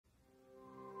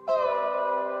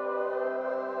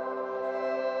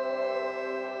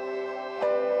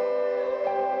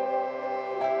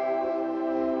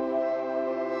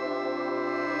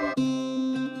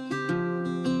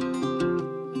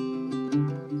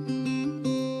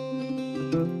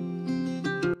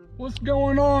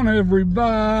Going on,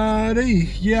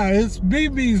 everybody? Yeah, it's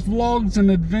BB's Vlogs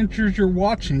and Adventures you're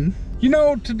watching. You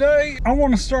know, today I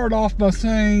want to start off by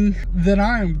saying that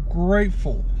I am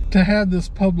grateful to have this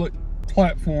public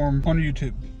platform on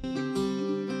YouTube.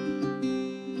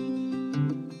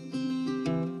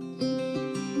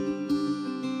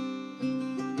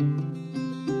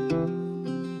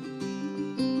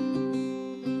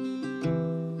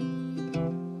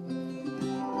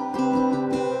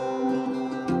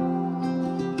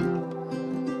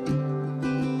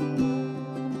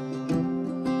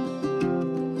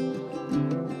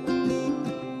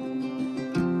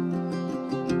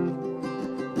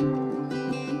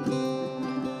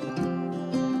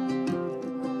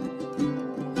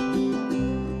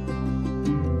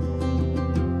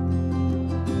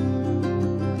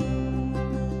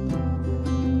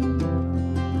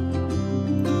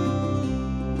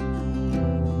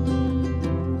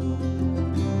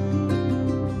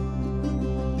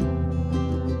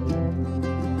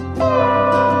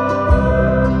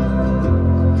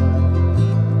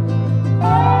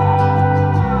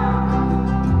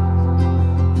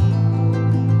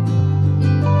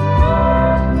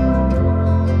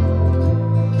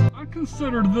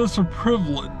 Consider this a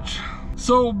privilege.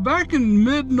 So back in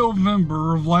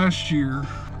mid-November of last year,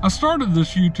 I started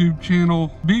this YouTube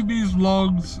channel, BB's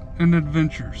Vlogs and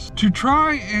Adventures, to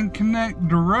try and connect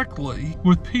directly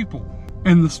with people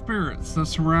and the spirits that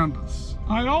surround us.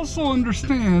 I also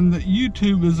understand that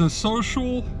YouTube is a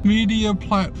social media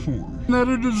platform, that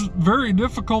it is very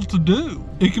difficult to do.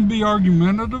 It can be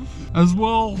argumentative as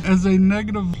well as a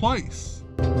negative place.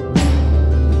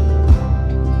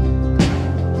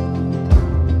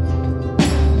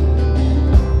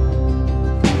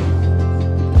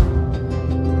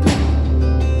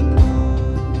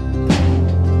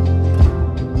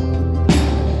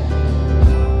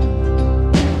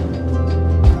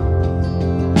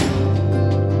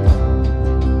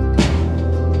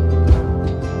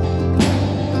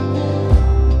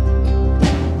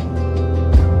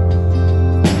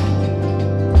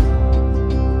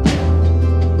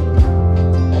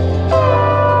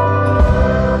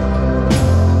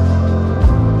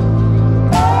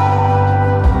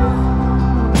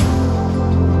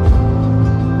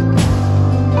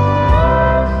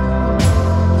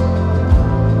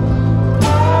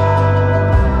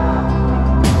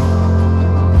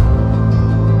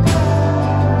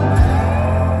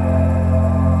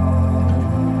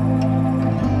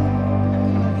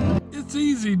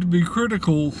 To be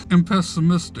critical and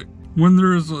pessimistic when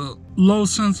there is a low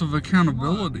sense of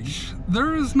accountability.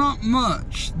 There is not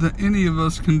much that any of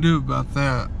us can do about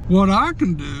that. What I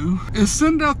can do is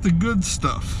send out the good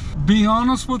stuff, be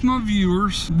honest with my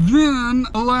viewers, then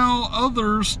allow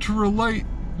others to relate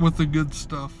with the good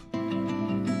stuff.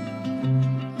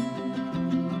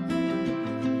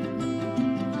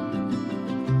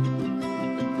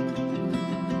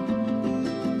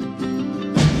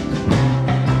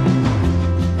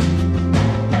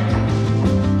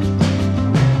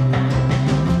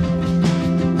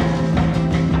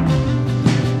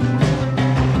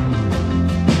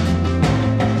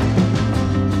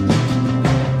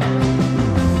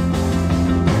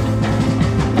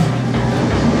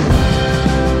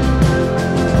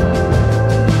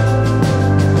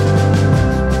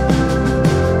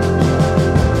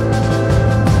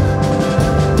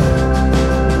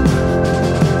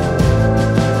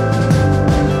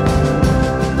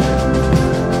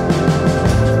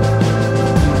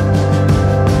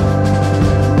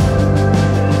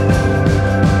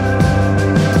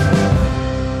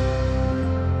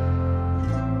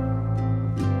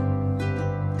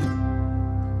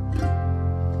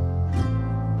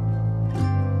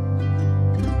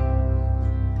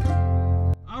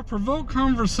 Provoke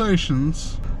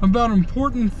conversations about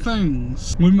important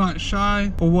things we might shy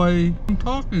away from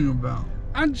talking about.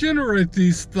 I generate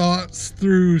these thoughts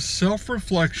through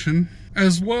self-reflection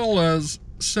as well as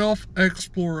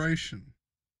self-exploration.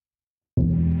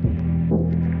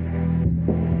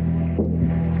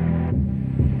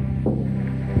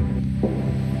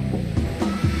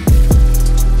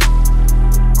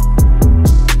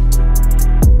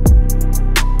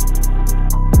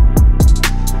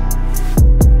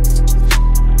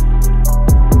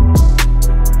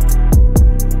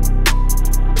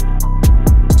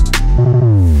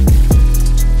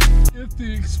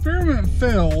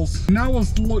 Fails and I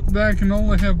was to look back and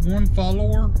only have one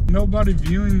follower, nobody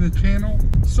viewing the channel,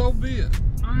 so be it.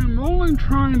 I am only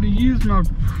trying to use my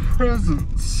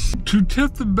presence to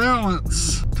tip the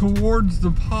balance towards the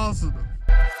positive.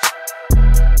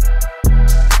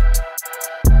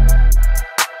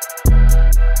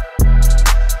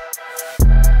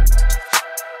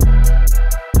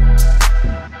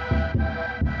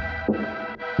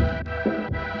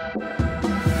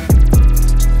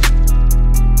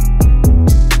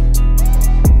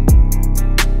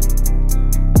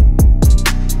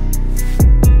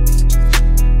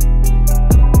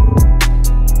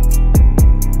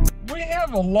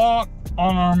 lot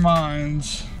on our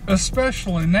minds,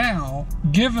 especially now,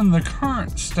 given the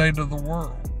current state of the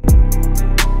world.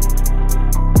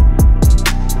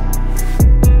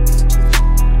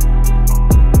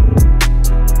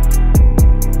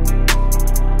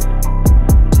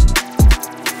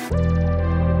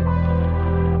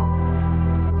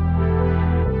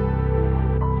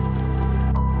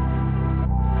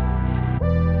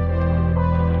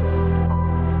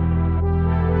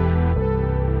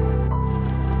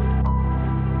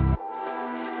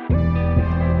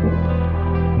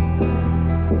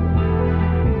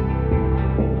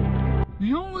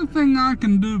 The only thing I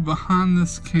can do behind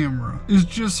this camera is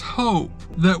just hope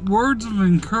that words of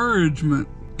encouragement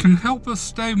can help us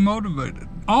stay motivated.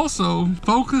 Also,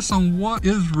 focus on what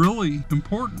is really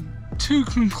important. To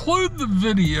conclude the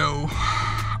video,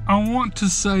 I want to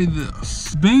say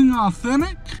this: being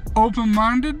authentic,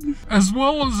 open-minded, as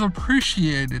well as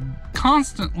appreciated,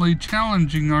 constantly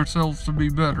challenging ourselves to be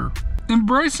better,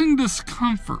 embracing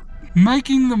discomfort,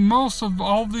 making the most of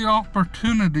all the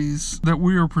opportunities that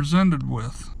we are presented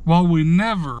with, while we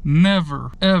never,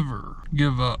 ever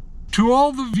give up. To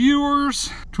all the viewers,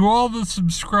 to all the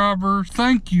subscribers,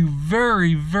 thank you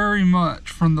very, very much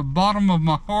from the bottom of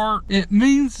my heart. It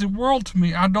means the world to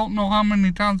me. I don't know how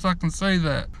many times I can say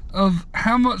that, of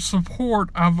how much support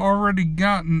I've already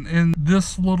gotten in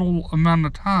this little amount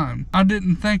of time. I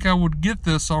didn't think I would get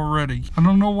this already. I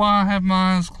don't know why I have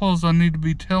my eyes closed. I need to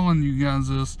be telling you guys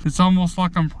this. It's almost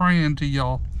like I'm praying to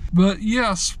y'all. But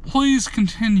yes, please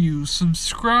continue.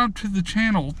 Subscribe to the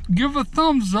channel. Give a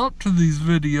thumbs up to these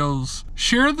videos.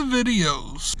 Share the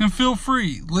videos. And feel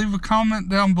free, leave a comment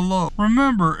down below.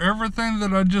 Remember, everything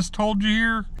that I just told you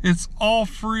here, it's all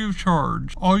free of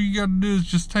charge. All you gotta do is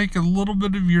just take a little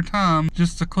bit of your time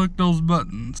just to click those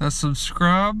buttons. That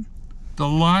subscribe, the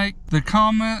like, the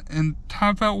comment, and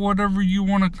type out whatever you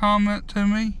want to comment to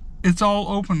me. It's all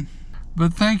open.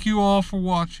 But thank you all for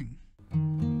watching.